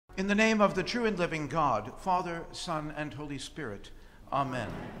In the name of the true and living God, Father, Son, and Holy Spirit. Amen.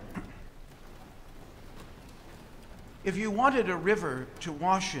 If you wanted a river to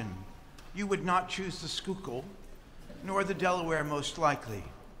wash in, you would not choose the Schuylkill, nor the Delaware most likely.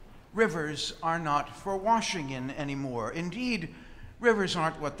 Rivers are not for washing in anymore. Indeed, rivers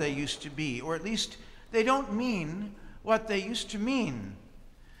aren't what they used to be, or at least they don't mean what they used to mean.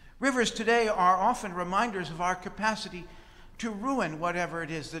 Rivers today are often reminders of our capacity to ruin whatever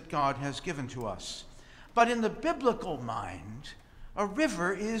it is that God has given to us. But in the biblical mind, a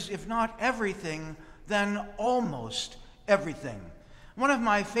river is, if not everything, then almost everything. One of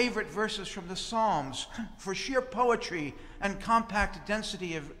my favorite verses from the Psalms for sheer poetry and compact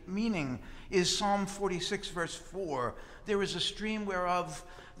density of meaning is Psalm 46, verse 4. There is a stream whereof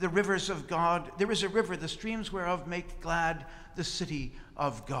the rivers of God, there is a river, the streams whereof make glad the city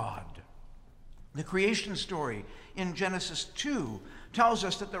of God. The creation story in Genesis 2 tells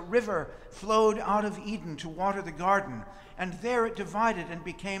us that the river flowed out of Eden to water the garden, and there it divided and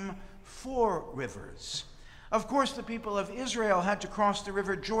became 4 rivers. Of course, the people of Israel had to cross the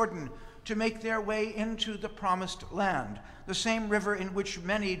river Jordan to make their way into the promised land, the same river in which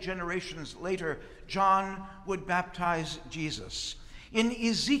many generations later John would baptize Jesus. In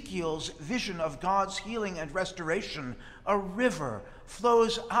Ezekiel's vision of God's healing and restoration, a river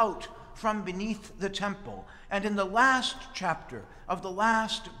flows out from beneath the temple. And in the last chapter of the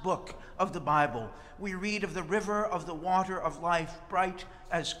last book of the Bible, we read of the river of the water of life, bright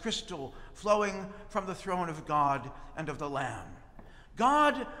as crystal, flowing from the throne of God and of the Lamb.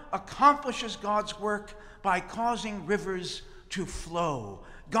 God accomplishes God's work by causing rivers to flow.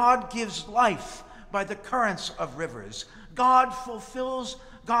 God gives life by the currents of rivers. God fulfills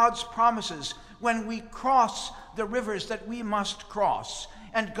God's promises when we cross the rivers that we must cross.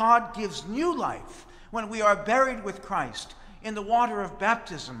 And God gives new life when we are buried with Christ in the water of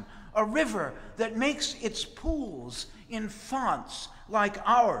baptism, a river that makes its pools in fonts like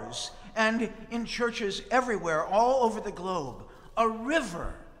ours and in churches everywhere, all over the globe. A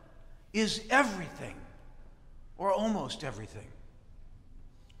river is everything, or almost everything.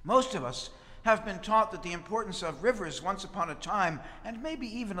 Most of us have been taught that the importance of rivers once upon a time, and maybe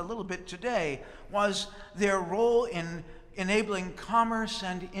even a little bit today, was their role in enabling commerce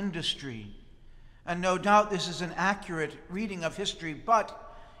and industry. And no doubt this is an accurate reading of history,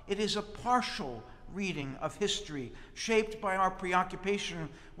 but it is a partial reading of history shaped by our preoccupation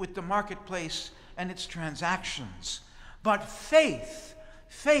with the marketplace and its transactions. But faith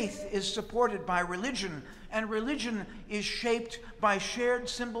is supported by religion, and religion is shaped by shared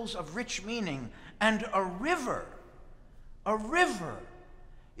symbols of rich meaning. And a river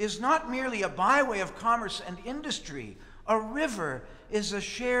is not merely a byway of commerce and industry. A river is a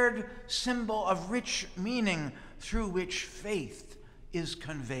shared symbol of rich meaning through which faith is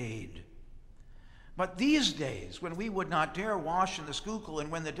conveyed. But these days, when we would not dare wash in the Schuylkill,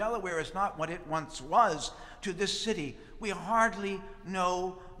 and when the Delaware is not what it once was to this city, we hardly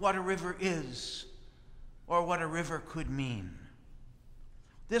know what a river is or what a river could mean.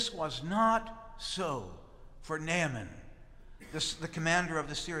 This was not so for Naaman, the commander of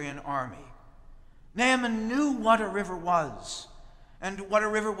the Syrian army. Naaman knew what a river was and what a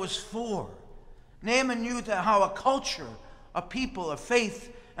river was for. Naaman knew how a culture, a people, a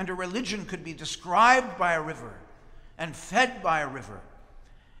faith, and a religion could be described by a river and fed by a river.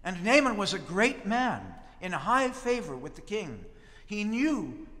 And Naaman was a great man in high favor with the king. He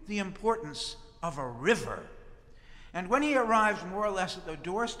knew the importance of a river. And when he arrived more or less at the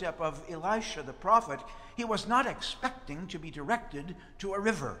doorstep of Elisha the prophet, he was not expecting to be directed to a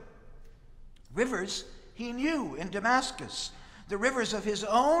river. Rivers he knew in Damascus, the rivers of his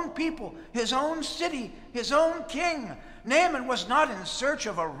own people, his own city, his own king. Naaman was not in search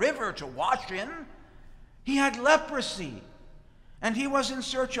of a river to wash in. He had leprosy, and he was in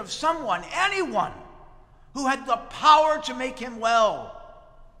search of someone, anyone, who had the power to make him well.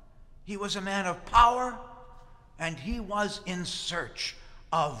 He was a man of power, and he was in search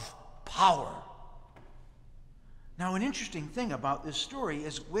of power. Now, an interesting thing about this story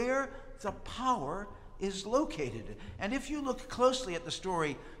is where the power is located. And if you look closely at the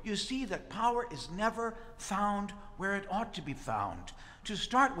story, you see that power is never found where it ought to be found. To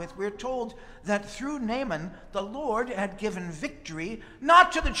start with, we're told that through Naaman, the Lord had given victory,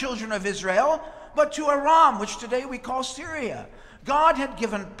 not to the children of Israel, but to Aram, which today we call Syria. God had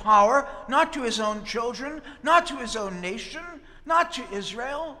given power, not to his own children, not to his own nation, not to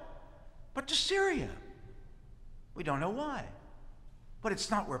Israel, but to Syria. We don't know why, but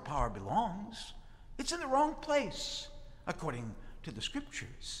it's not where power belongs. It's in the wrong place, according to the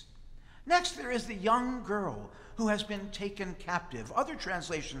scriptures. Next, there is the young girl who has been taken captive. Other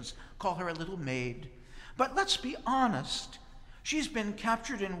translations call her a little maid. But let's be honest. She's been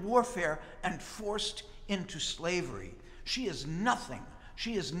captured in warfare and forced into slavery. She is nothing.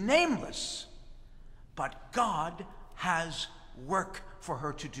 She is nameless. But God has work for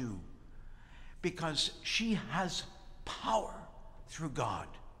her to do because she has power through God.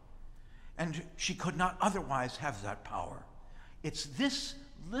 And she could not otherwise have that power. It's this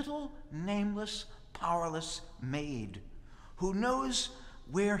little, nameless, powerless maid who knows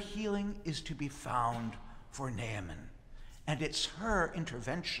where healing is to be found for Naaman. And it's her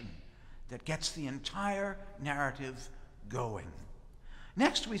intervention that gets the entire narrative going.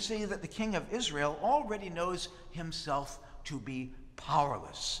 Next, we see that the king of Israel already knows himself to be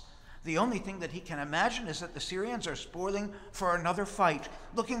powerless. The only thing that he can imagine is that the Syrians are spoiling for another fight,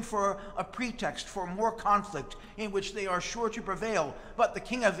 looking for a pretext for more conflict in which they are sure to prevail. But the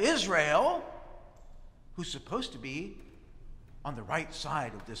king of Israel, who's supposed to be on the right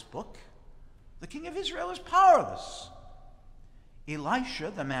side of this book, the king of Israel is powerless.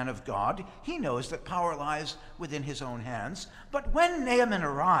 Elisha, the man of God, he knows that power lies within his own hands. But when Naaman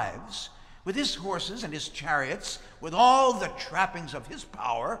arrives, with his horses and his chariots, with all the trappings of his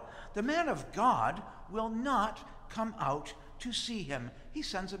power, the man of God will not come out to see him. He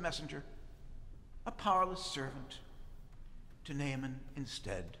sends a messenger, a powerless servant, to Naaman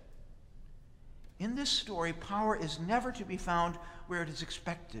instead. In this story, power is never to be found where it is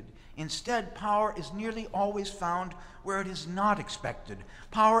expected. Instead, power is nearly always found where it is not expected.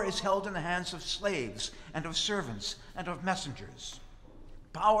 Power is held in the hands of slaves and of servants and of messengers.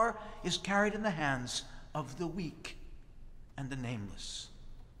 Power is carried in the hands of the weak and the nameless.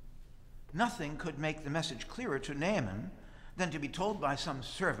 Nothing could make the message clearer to Naaman than to be told by some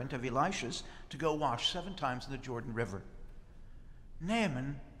servant of Elisha's to go wash 7 times in the Jordan River.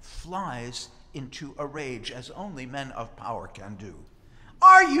 Naaman flies into a rage, as only men of power can do.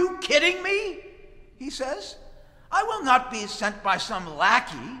 "Are you kidding me?" he says. "I will not be sent by some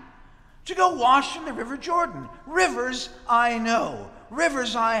lackey to go wash in the River Jordan. Rivers I know,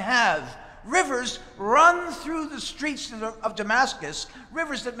 rivers I have. Rivers run through the streets of Damascus,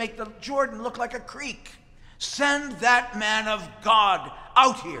 rivers that make the Jordan look like a creek. Send that man of God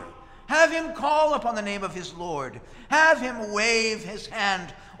out here. Have him call upon the name of his Lord. Have him wave his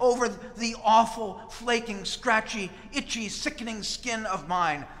hand over the awful, flaking, scratchy, itchy, sickening skin of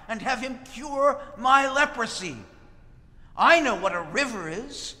mine, and have him cure my leprosy. I know what a river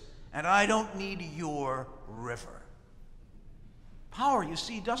is, and I don't need your river." Power, you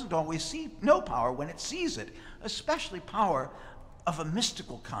see, doesn't always know power when it sees it, especially power of a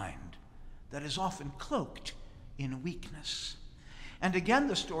mystical kind that is often cloaked in weakness. And again,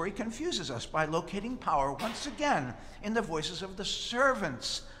 the story confuses us by locating power once again in the voices of the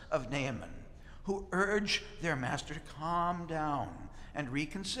servants of Naaman, who urge their master to calm down and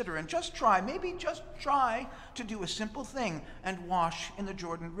reconsider and just try, maybe just try to do a simple thing and wash in the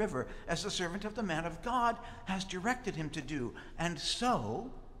Jordan River, as the servant of the man of God has directed him to do. And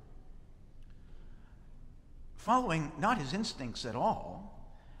so, following not his instincts at all,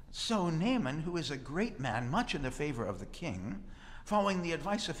 so Naaman, who is a great man, much in the favor of the king, following the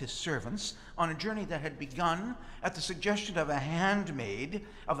advice of his servants on a journey that had begun at the suggestion of a handmaid,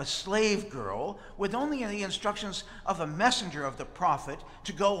 of a slave girl, with only the instructions of a messenger of the prophet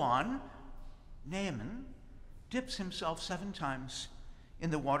to go on, Naaman dips himself 7 times in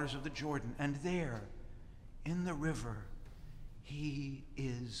the waters of the Jordan, and there, in the river, he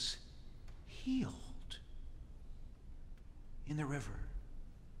is healed. In the river,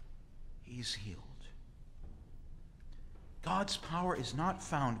 he's healed. God's power is not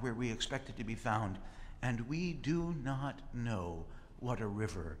found where we expect it to be found, and we do not know what a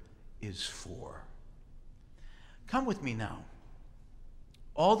river is for. Come with me now,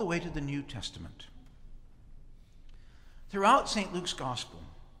 all the way to the New Testament. Throughout St. Luke's Gospel,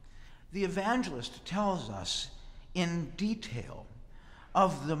 the evangelist tells us in detail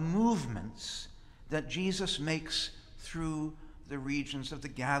of the movements that Jesus makes through the regions of the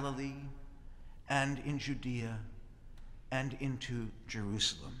Galilee and in Judea and into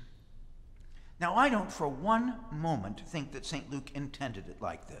Jerusalem. Now, I don't for one moment think that St. Luke intended it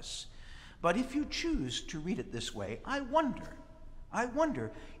like this. But if you choose to read it this way, I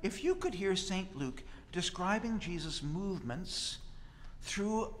wonder if you could hear St. Luke describing Jesus' movements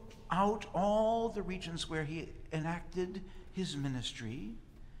throughout all the regions where he enacted his ministry,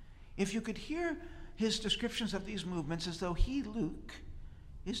 if you could hear his descriptions of these movements as though he, Luke,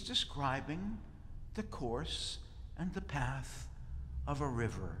 is describing the course and the path of a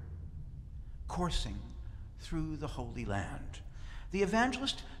river coursing through the Holy Land. The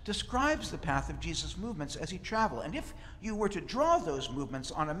evangelist describes the path of Jesus' movements as he traveled. And if you were to draw those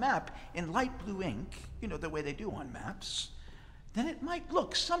movements on a map in light blue ink, you know, the way they do on maps, then it might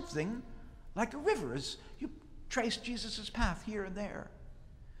look something like a river as you trace Jesus' path here and there.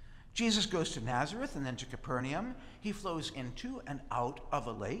 Jesus goes to Nazareth and then to Capernaum. He flows into and out of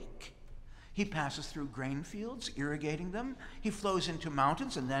a lake. He passes through grain fields, irrigating them. He flows into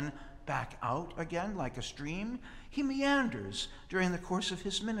mountains and then back out again like a stream. He meanders during the course of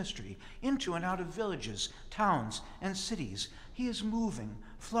his ministry into and out of villages, towns, and cities. He is moving,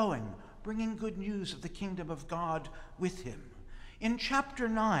 flowing, bringing good news of the kingdom of God with him. In chapter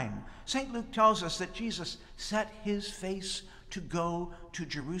 9, St. Luke tells us that Jesus set his face to go to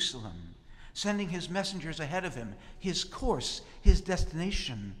Jerusalem, sending his messengers ahead of him. His course, his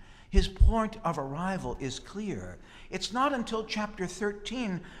destination, his point of arrival is clear. It's not until chapter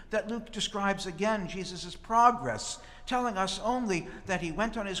 13 that Luke describes again Jesus' progress, telling us only that he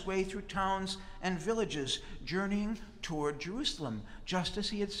went on his way through towns and villages, journeying toward Jerusalem, just as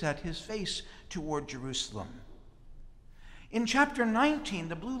he had set his face toward Jerusalem. In chapter 19,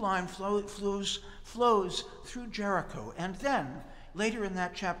 the blue line flows through Jericho, and then, later in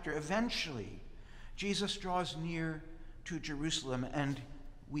that chapter, eventually, Jesus draws near to Jerusalem and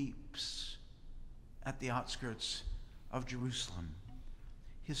weeps at the outskirts of Jerusalem.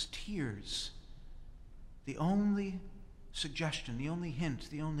 His tears, the only suggestion, the only hint,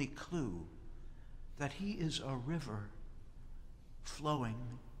 the only clue that he is a river flowing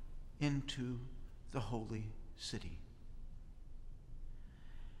into the holy city.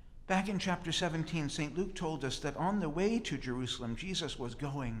 Back in chapter 17, St. Luke told us that on the way to Jerusalem, Jesus was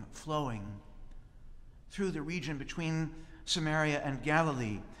flowing through the region between Samaria and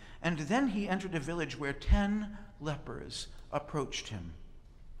Galilee. And then he entered a village where 10 lepers approached him.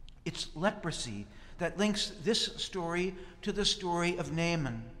 It's leprosy that links this story to the story of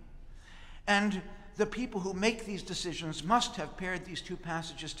Naaman. And the people who make these decisions must have paired these two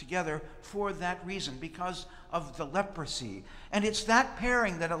passages together for that reason, because of the leprosy. And it's that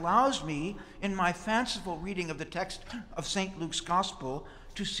pairing that allows me, in my fanciful reading of the text of St. Luke's Gospel,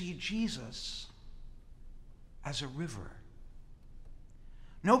 to see Jesus as a river.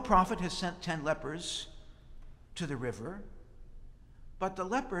 No prophet has sent 10 lepers to the river, but the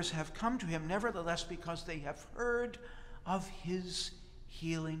lepers have come to him nevertheless because they have heard of his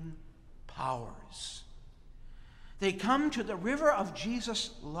healing powers. They come to the river of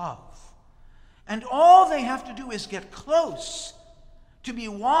Jesus' love, and all they have to do is get close to be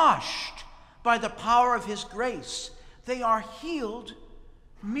washed by the power of his grace. They are healed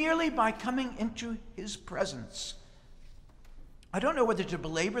merely by coming into his presence. I don't know whether to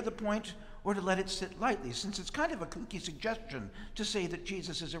belabor the point or to let it sit lightly, since it's kind of a kooky suggestion to say that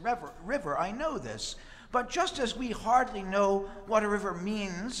Jesus is a river. I know this. But just as we hardly know what a river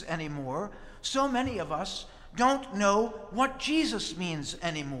means anymore, so many of us don't know what Jesus means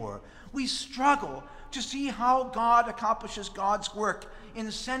anymore. We struggle to see how God accomplishes God's work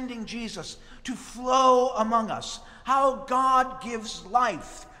in sending Jesus to flow among us, how God gives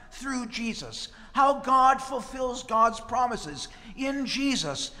life through Jesus, how God fulfills God's promises in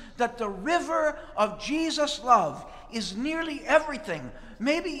Jesus, that the river of Jesus' love is nearly everything.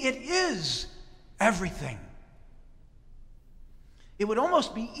 Maybe it is everything. It would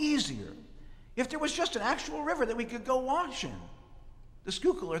almost be easier if there was just an actual river that we could go wash in, the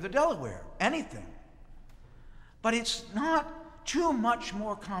Schuylkill or the Delaware, anything. But it's not too much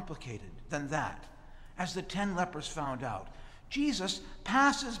more complicated than that, as the 10 lepers found out. Jesus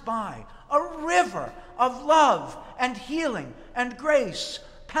passes by a river of love and healing and grace,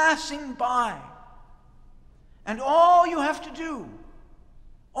 passing by. And all you have to do,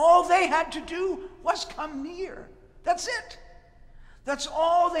 all they had to do was come near. That's it. That's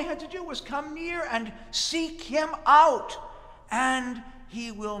all they had to do was come near and seek him out, and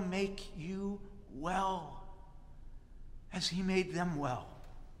he will make you well as he made them well.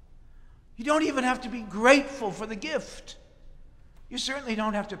 You don't even have to be grateful for the gift. You certainly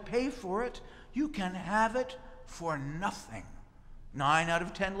don't have to pay for it. You can have it for nothing. 9 out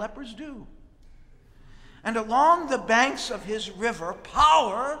of 10 lepers do. And along the banks of his river,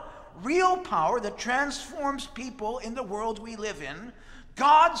 power, real power that transforms people in the world we live in,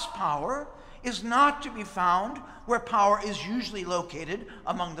 God's power, is not to be found where power is usually located,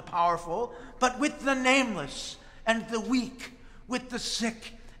 among the powerful, but with the nameless and the weak, with the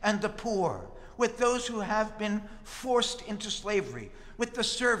sick and the poor, with those who have been forced into slavery, with the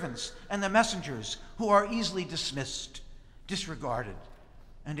servants and the messengers who are easily dismissed, disregarded,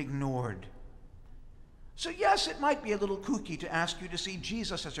 and ignored. So yes, it might be a little kooky to ask you to see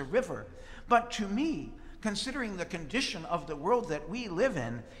Jesus as a river, but to me, considering the condition of the world that we live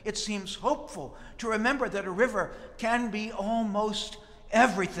in, it seems hopeful to remember that a river can be almost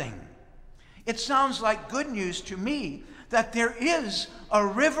everything. It sounds like good news to me that there is a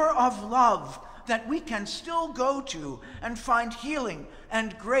river of love that we can still go to and find healing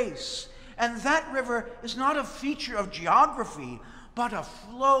and grace. And that river is not a feature of geography, but a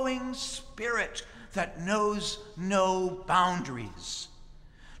flowing spirit that knows no boundaries.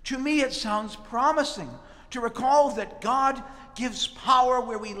 To me, it sounds promising to recall that God gives power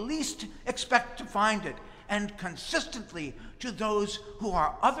where we least expect to find it, and consistently to those who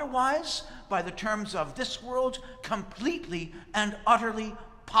are otherwise, by the terms of this world, completely and utterly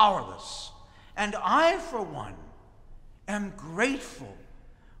powerless. And I, for one, am grateful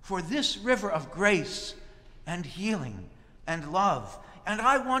for this river of grace and healing and love. And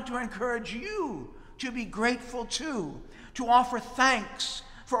I want to encourage you to be grateful too, to offer thanks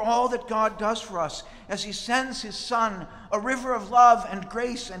for all that God does for us as he sends his Son, a river of love and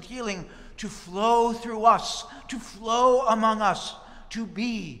grace and healing, to flow through us, to flow among us, to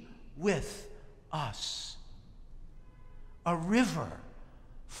be with us. A river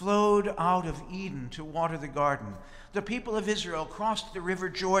flowed out of Eden to water the garden. The people of Israel crossed the river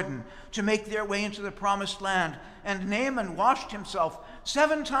Jordan to make their way into the promised land, and Naaman washed himself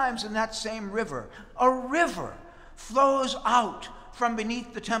 7 times in that same river. A river flows out from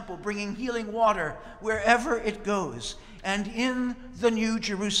beneath the temple, bringing healing water wherever it goes. And in the New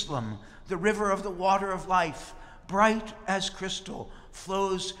Jerusalem, the river of the water of life, bright as crystal,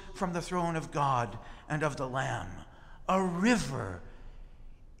 flows from the throne of God and of the Lamb. A river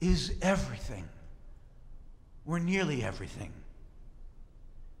is everything, or nearly everything.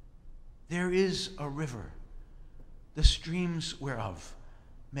 There is a river, the streams whereof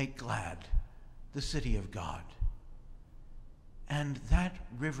make glad the city of God. And that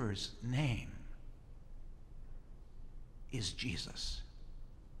river's name is Jesus.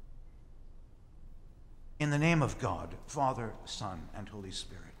 In the name of God, Father, Son, and Holy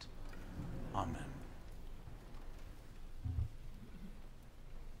Spirit. Amen.